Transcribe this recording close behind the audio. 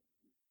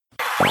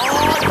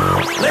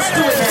Let's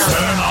do it now.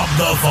 Turn up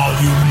the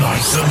volume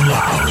nice and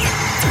loud.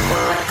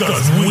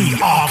 Cause we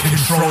are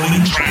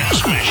controlling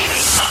transmission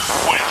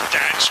with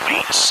dance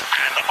beats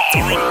and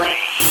R&B.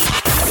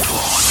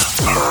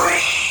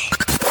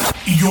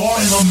 You're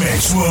in the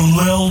mix with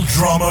Lil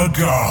Drummer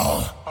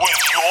Girl.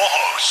 With your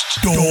host,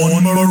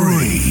 Dawn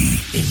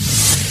Marie.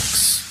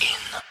 In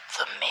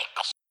the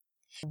mix.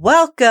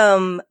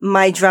 Welcome,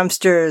 my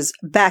drumsters,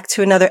 back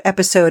to another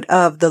episode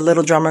of The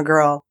Little Drummer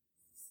Girl.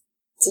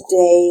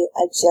 Today,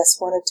 I just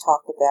want to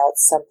talk about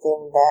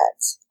something that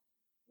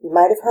you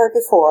might have heard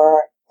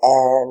before,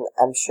 and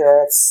I'm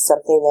sure it's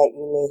something that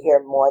you may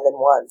hear more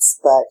than once,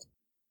 but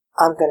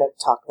I'm going to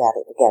talk about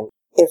it again.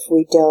 If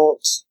we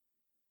don't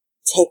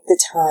take the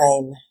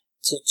time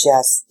to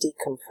just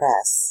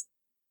decompress,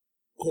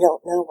 you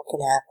don't know what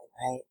can happen,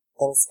 right?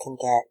 Things can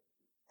get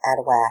out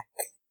of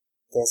whack.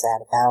 There's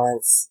out of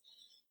balance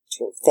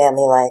between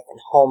family life and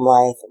home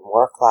life and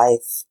work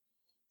life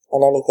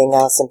and anything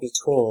else in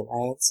between,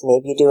 right? So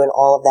maybe you're doing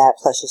all of that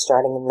plus you're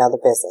starting another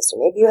business, or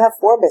maybe you have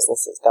 4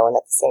 businesses going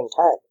at the same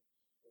time.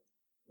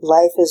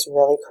 Life is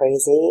really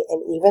crazy,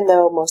 and even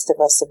though most of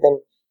us have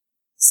been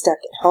stuck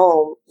at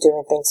home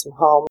doing things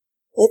from home,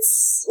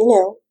 it's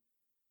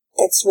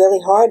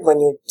really hard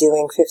when you're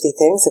doing 50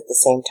 things at the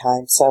same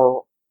time.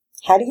 So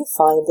how do you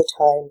find the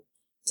time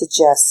to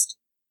just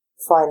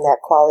find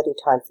that quality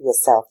time for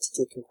yourself to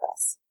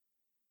decompress?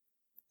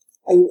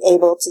 Are you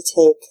able to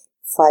take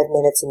 5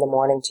 minutes in the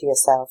morning to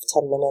yourself,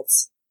 10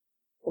 minutes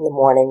in the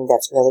morning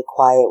that's really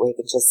quiet where you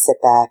can just sit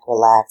back,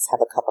 relax,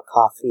 have a cup of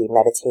coffee,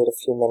 meditate a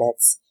few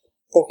minutes,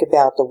 think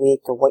about the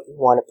week and what you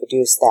want to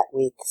produce that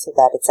week so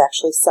that it's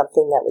actually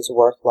something that was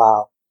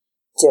worthwhile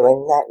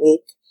doing that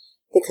week?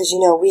 Because,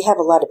 we have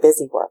a lot of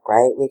busy work,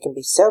 right? We can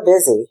be so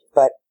busy,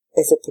 but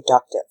is it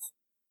productive?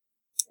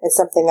 And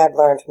something I've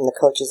learned from the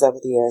coaches over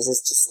the years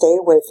is to stay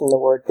away from the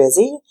word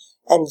busy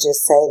and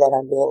just say that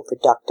I'm being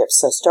productive.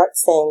 So start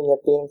saying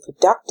you're being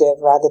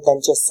productive rather than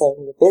just saying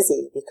you're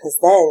busy,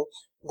 because then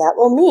that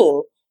will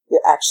mean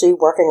you're actually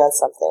working on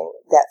something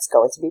that's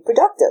going to be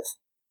productive.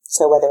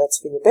 So whether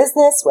it's for your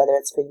business, whether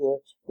it's for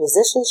your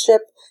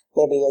musicianship,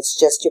 maybe it's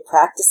just you're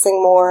practicing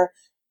more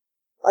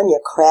on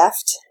your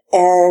craft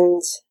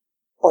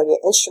or your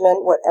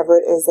instrument, whatever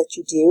it is that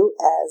you do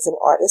as an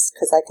artist,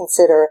 because I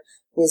consider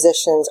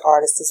musicians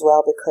artists as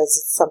well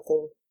because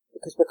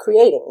we're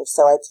creating.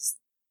 So I just,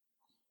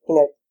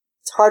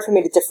 it's hard for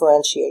me to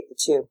differentiate the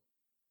two.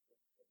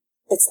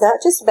 It's not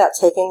just about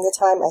taking the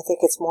time. I think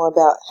it's more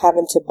about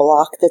having to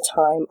block the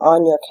time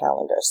on your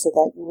calendar so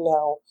that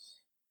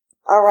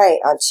all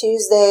right, on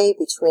Tuesday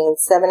between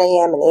 7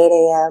 a.m. and 8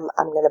 a.m.,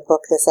 I'm going to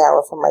book this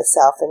hour for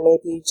myself, and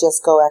maybe you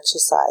just go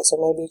exercise,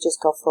 or maybe you just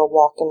go for a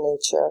walk in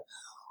nature,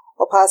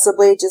 or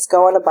possibly just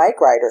go on a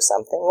bike ride or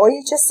something, or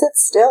you just sit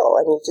still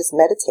and you just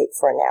meditate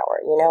for an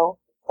hour,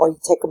 or you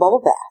take a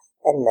bubble bath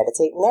and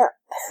meditate in there.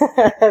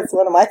 It's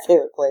one of my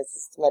favorite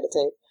places to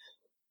meditate.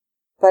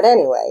 But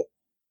anyway,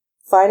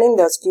 finding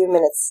those few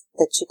minutes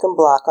that you can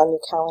block on your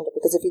calendar,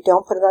 because if you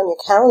don't put it on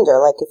your calendar,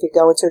 like if you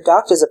go into a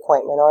doctor's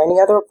appointment or any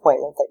other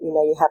appointment that you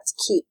have to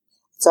keep,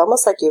 it's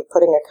almost like you're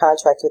putting a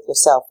contract with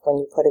yourself when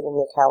you put it in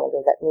your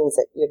calendar. That means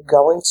that you're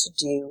going to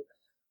do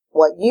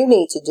what you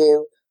need to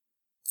do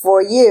for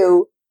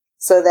you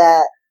so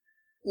that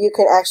you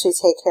can actually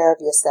take care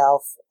of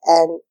yourself.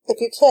 And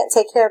if you can't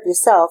take care of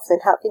yourself, then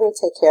how can you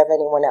take care of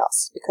anyone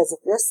else? Because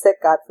if you're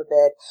sick, God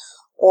forbid,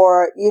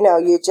 or,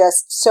 you're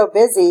just so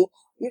busy,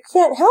 you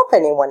can't help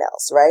anyone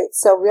else, right?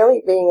 So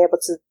really being able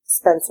to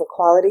spend some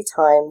quality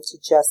time to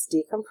just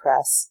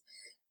decompress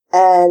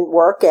and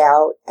work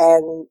out,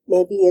 and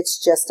maybe it's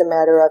just a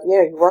matter of,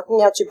 you're working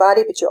out your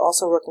body, but you're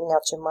also working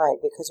out your mind,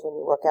 because when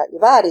you work out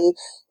your body,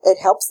 it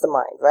helps the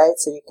mind, right?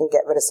 So you can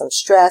get rid of some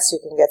stress, you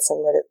can get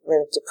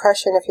rid of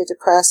depression if you're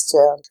depressed.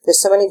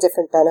 There's so many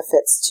different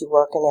benefits to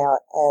working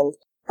out, and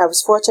I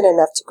was fortunate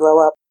enough to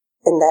grow up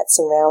in that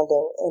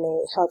surrounding in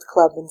a health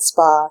club and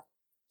spa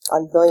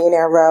on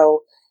Billionaire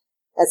Row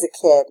as a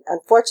kid.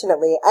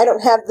 Unfortunately, I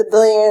don't have the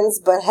billions,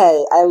 but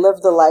hey, I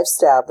live the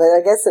lifestyle. But I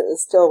guess it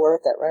was still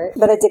worth it, right?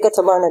 But I did get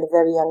to learn at a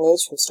very young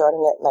age, from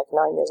starting at like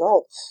 9 years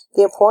old,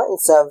 the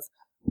importance of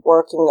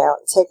working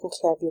out, taking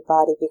care of your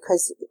body,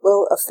 because it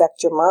will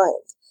affect your mind.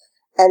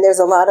 And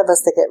there's a lot of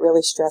us that get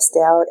really stressed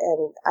out,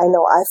 and I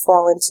know I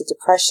fall into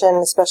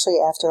depression,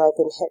 especially after I've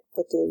been hit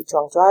with the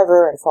drunk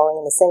driver and falling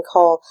in the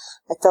sinkhole.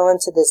 I fell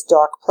into this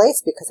dark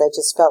place because I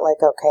just felt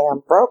like, okay,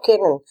 I'm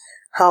broken, and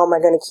how am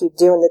I going to keep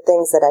doing the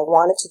things that I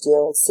wanted to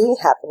do and see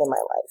happen in my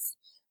life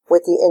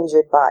with the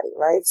injured body,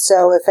 right?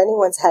 So if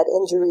anyone's had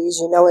injuries,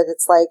 you know what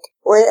it's like,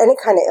 or any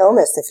kind of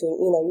illness, if you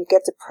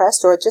get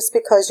depressed, or just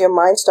because your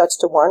mind starts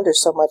to wander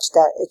so much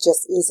that it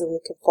just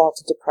easily can fall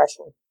to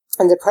depression.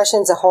 And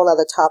depression's a whole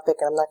other topic,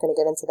 and I'm not going to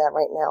get into that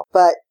right now.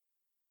 But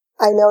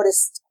I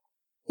noticed,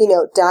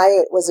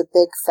 diet was a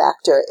big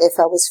factor if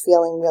I was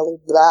feeling really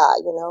blah,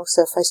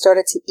 So if I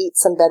started to eat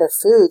some better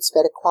foods,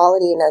 better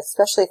quality, and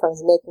especially if I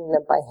was making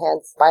them by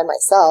hand, by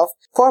myself,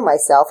 for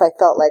myself, I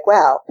felt like,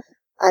 wow,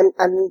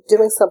 I'm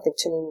doing something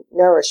to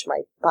nourish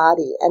my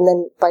body. And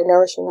then by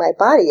nourishing my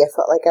body, I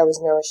felt like I was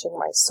nourishing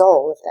my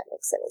soul, if that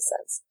makes any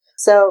sense.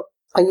 So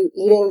are you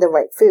eating the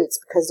right foods?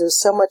 Because there's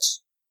so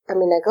much, I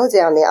go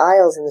down the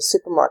aisles in the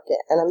supermarket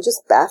and I'm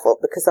just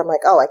baffled because I'm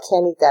like, oh, I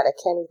can't eat that. I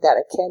can't eat that.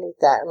 I can't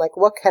eat that. I'm like,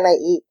 what can I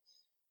eat?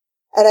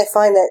 And I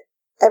find that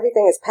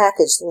everything is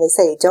packaged and they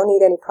say, don't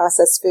eat any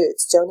processed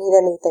foods. Don't eat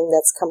anything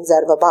that comes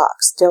out of a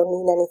box. Don't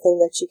eat anything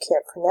that you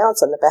can't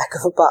pronounce on the back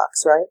of a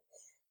box, right?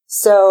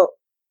 So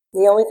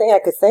the only thing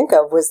I could think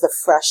of was the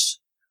fresh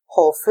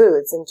whole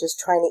foods and just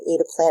trying to eat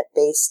a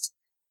plant-based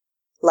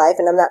life.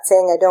 And I'm not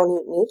saying I don't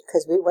eat meat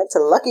because we went to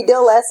Lucky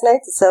Dill last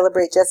night to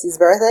celebrate Jesse's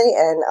birthday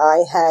and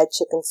I had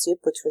chicken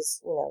soup, which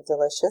was,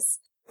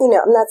 delicious.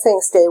 I'm not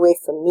saying stay away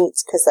from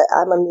meats because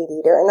I'm a meat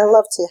eater and I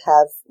love to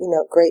have,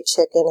 great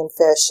chicken and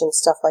fish and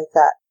stuff like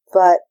that.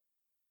 But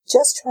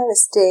just trying to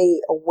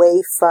stay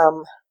away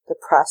from the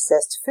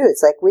processed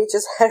foods. Like we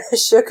just had a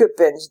sugar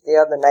binge the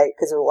other night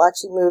because we were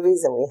watching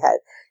movies and we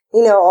had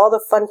all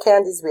the fun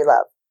candies we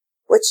love,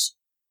 which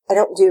I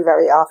don't do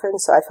very often.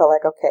 So I felt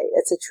like, okay,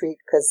 it's a treat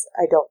because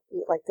I don't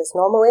eat like this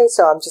normally.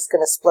 So I'm just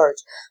going to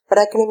splurge. But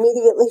I can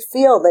immediately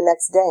feel the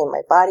next day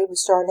my body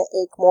was starting to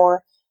ache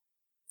more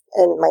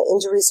and my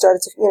injuries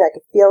started to, I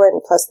could feel it.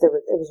 And plus it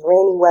was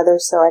rainy weather.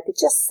 So I could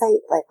just say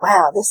like,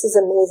 wow, this is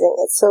amazing.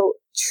 It's so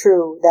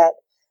true that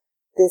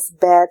this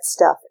bad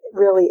stuff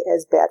really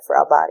is bad for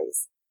our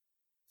bodies.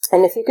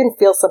 And if you can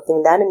feel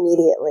something that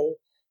immediately,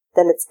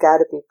 then it's got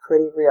to be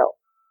pretty real.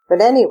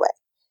 But anyway,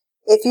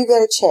 if you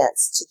get a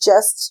chance to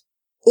just,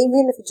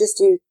 even if you just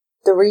do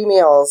 3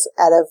 meals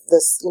out of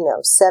this,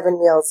 7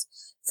 meals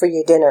for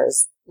your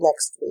dinners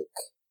next week,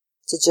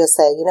 to just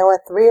say,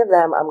 3 of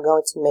them I'm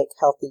going to make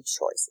healthy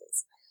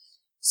choices.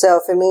 So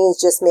for me,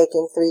 it's just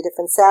making 3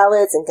 different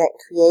salads and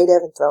getting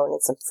creative and throwing in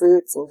some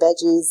fruits and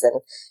veggies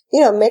and,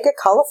 make it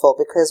colorful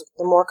because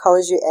the more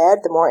colors you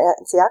add, the more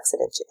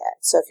antioxidants you add.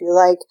 So if you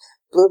like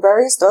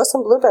blueberries, throw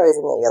some blueberries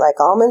in there. You like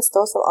almonds,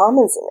 throw some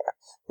almonds in there.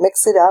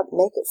 Mix it up,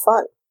 make it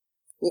fun.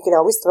 You can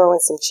always throw in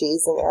some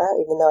cheese in there,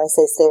 even though I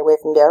say stay away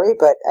from dairy,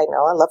 but I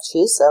know I love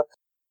cheese. So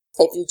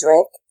if you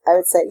drink, I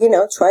would say,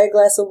 try a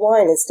glass of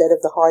wine instead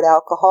of the hard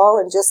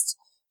alcohol and just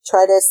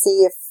try to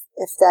see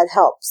if that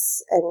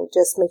helps and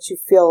just makes you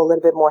feel a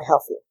little bit more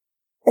healthy.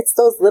 It's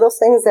those little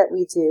things that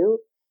we do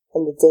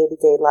in the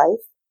day-to-day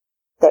life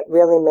that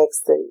really makes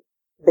the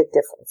big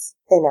difference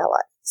in our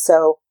life.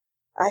 So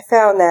I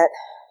found that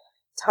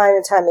time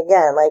and time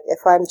again, like if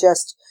I'm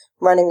just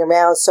running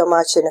around so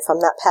much and if I'm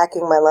not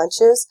packing my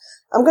lunches,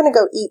 I'm going to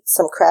go eat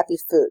some crappy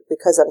food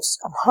because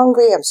I'm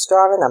hungry, I'm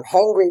starving, I'm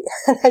hangry,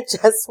 and I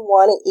just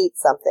want to eat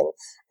something.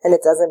 And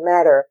it doesn't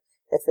matter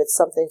if it's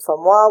something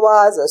from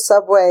Wawa's or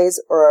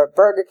Subway's or a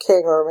Burger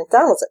King or a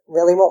McDonald's. It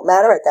really won't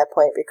matter at that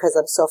point because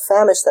I'm so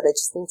famished that I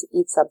just need to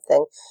eat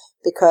something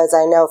because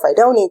I know if I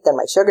don't eat, then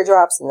my sugar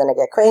drops and then I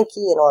get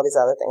cranky and all these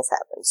other things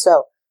happen.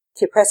 So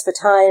if you're pressed for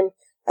time,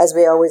 as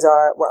we always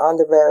are, we're on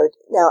the road.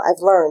 Now,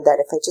 I've learned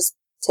that if I just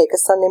take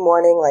a Sunday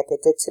morning like I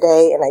did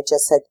today and I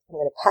just said, I'm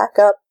going to pack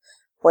up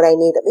what I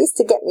need at least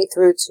to get me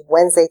through to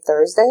Wednesday,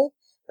 Thursday,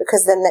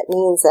 because then that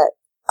means that,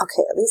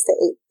 okay, at least I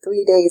ate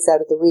 3 days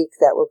out of the week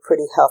that were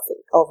pretty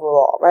healthy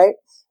overall,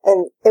 right?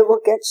 And it will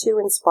get you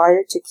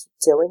inspired to keep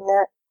doing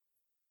that.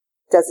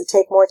 Does it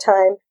take more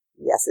time?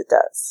 Yes, it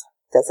does.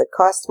 Does it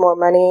cost more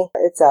money?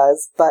 It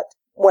does. But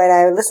when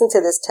I listened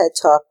to this TED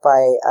Talk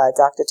by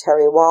Dr.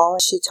 Terry Wall,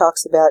 she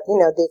talks about,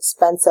 the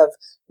expense of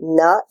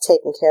not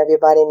taking care of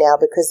your body now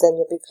because then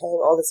you'll be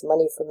paying all this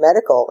money for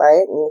medical,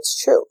 right? And it's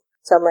true.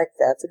 So I'm like,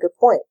 that's a good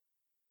point.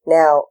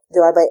 Now, do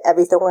I buy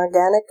everything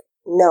organic?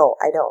 No,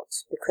 I don't.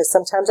 Because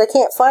sometimes I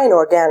can't find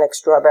organic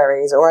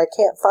strawberries or I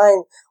can't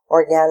find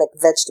organic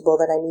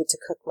vegetable that I need to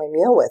cook my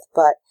meal with.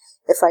 But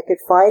if I could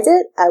find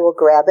it, I will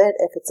grab it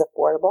if it's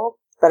affordable.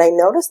 But I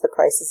noticed the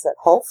prices at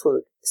Whole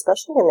Foods,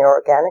 especially in the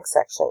organic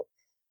section,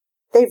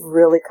 they've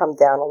really come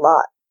down a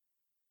lot.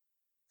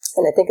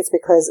 And I think it's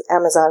because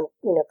Amazon,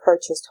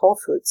 purchased Whole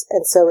Foods.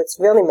 And so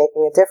it's really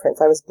making a difference.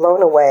 I was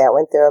blown away. I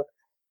went there,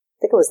 I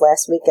think it was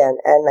last weekend,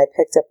 and I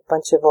picked up a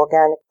bunch of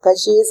organic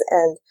veggies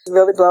and was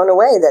really blown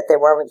away that they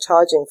weren't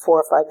charging $4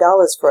 or $5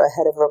 for a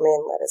head of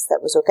romaine lettuce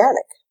that was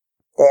organic.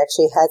 They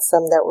actually had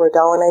some that were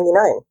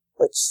 $1.99,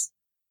 which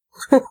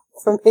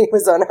for me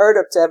was unheard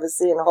of to ever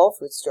see in a Whole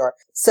Foods store.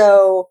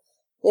 So,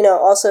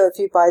 also if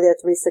you buy their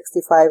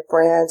 365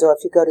 brands or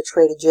if you go to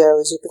Trader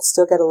Joe's, you can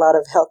still get a lot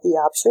of healthy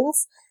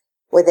options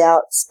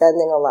without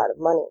spending a lot of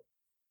money.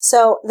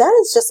 So that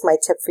is just my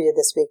tip for you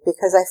this week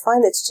because I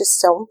find it's just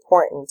so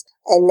important.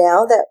 And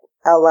now that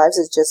our lives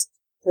is just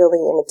really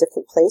in a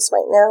different place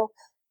right now,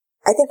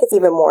 I think it's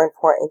even more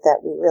important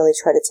that we really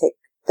try to take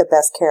the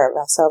best care of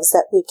ourselves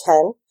that we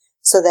can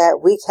so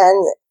that we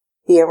can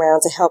be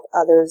around to help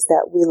others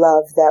that we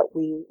love, that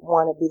we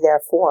want to be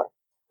there for.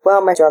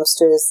 Well, my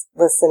drumsters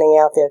listening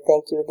out there,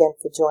 thank you again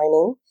for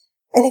joining.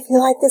 And if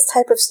you like this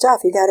type of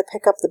stuff, you got to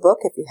pick up the book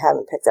if you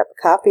haven't picked up a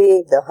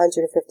copy, The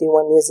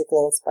 151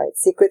 Musically Inspired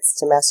Secrets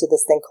to Master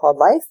This Thing Called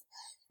Life.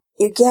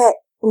 You get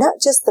not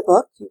just the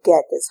book, you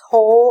get this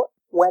whole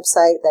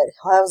website that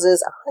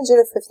houses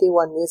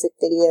 151 music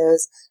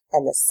videos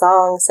and the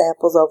song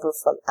samples over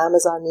from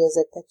Amazon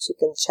Music that you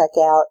can check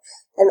out.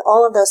 And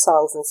all of those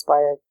songs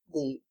inspired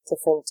the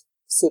different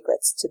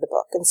secrets to the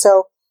book. And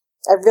so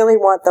I really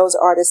want those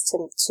artists to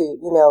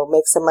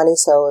make some money.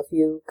 So if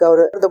you go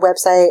to the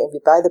website, if you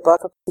buy the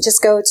book,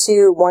 just go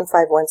to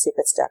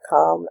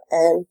 151secrets.com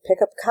and pick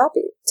up a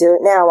copy. Do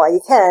it now while you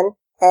can,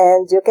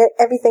 and you'll get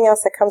everything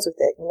else that comes with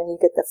it. You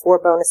get the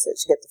 4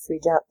 bonuses. You get the free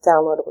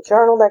downloadable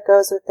journal that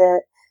goes with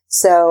it.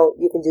 So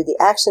you can do the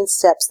action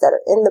steps that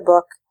are in the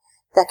book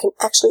that can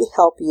actually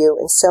help you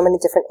in so many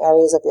different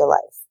areas of your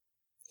life.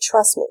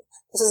 Trust me,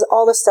 this is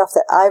all the stuff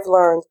that I've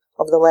learned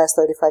over the last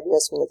 35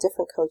 years from the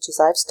different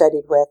coaches I've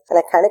studied with, and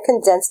I kind of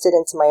condensed it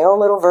into my own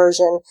little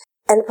version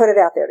and put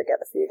it out there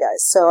together for you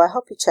guys. So I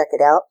hope you check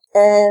it out.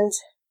 And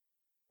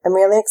I'm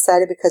really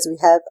excited because we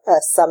have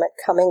a summit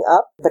coming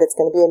up, but it's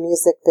going to be a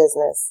music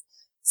business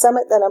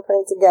summit that I'm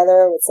putting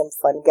together with some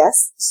fun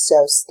guests.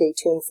 So stay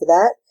tuned for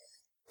that.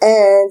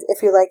 And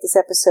if you like this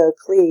episode,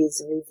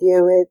 please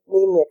review it,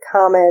 leave me a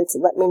comment,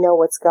 let me know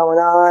what's going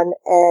on,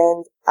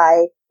 and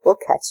I will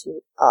catch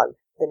you on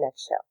the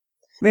next show.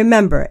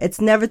 Remember,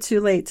 it's never too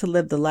late to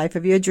live the life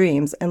of your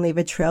dreams and leave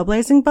it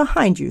trailblazing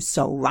behind you.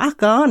 So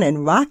rock on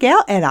and rock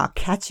out, and I'll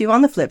catch you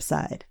on the flip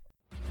side.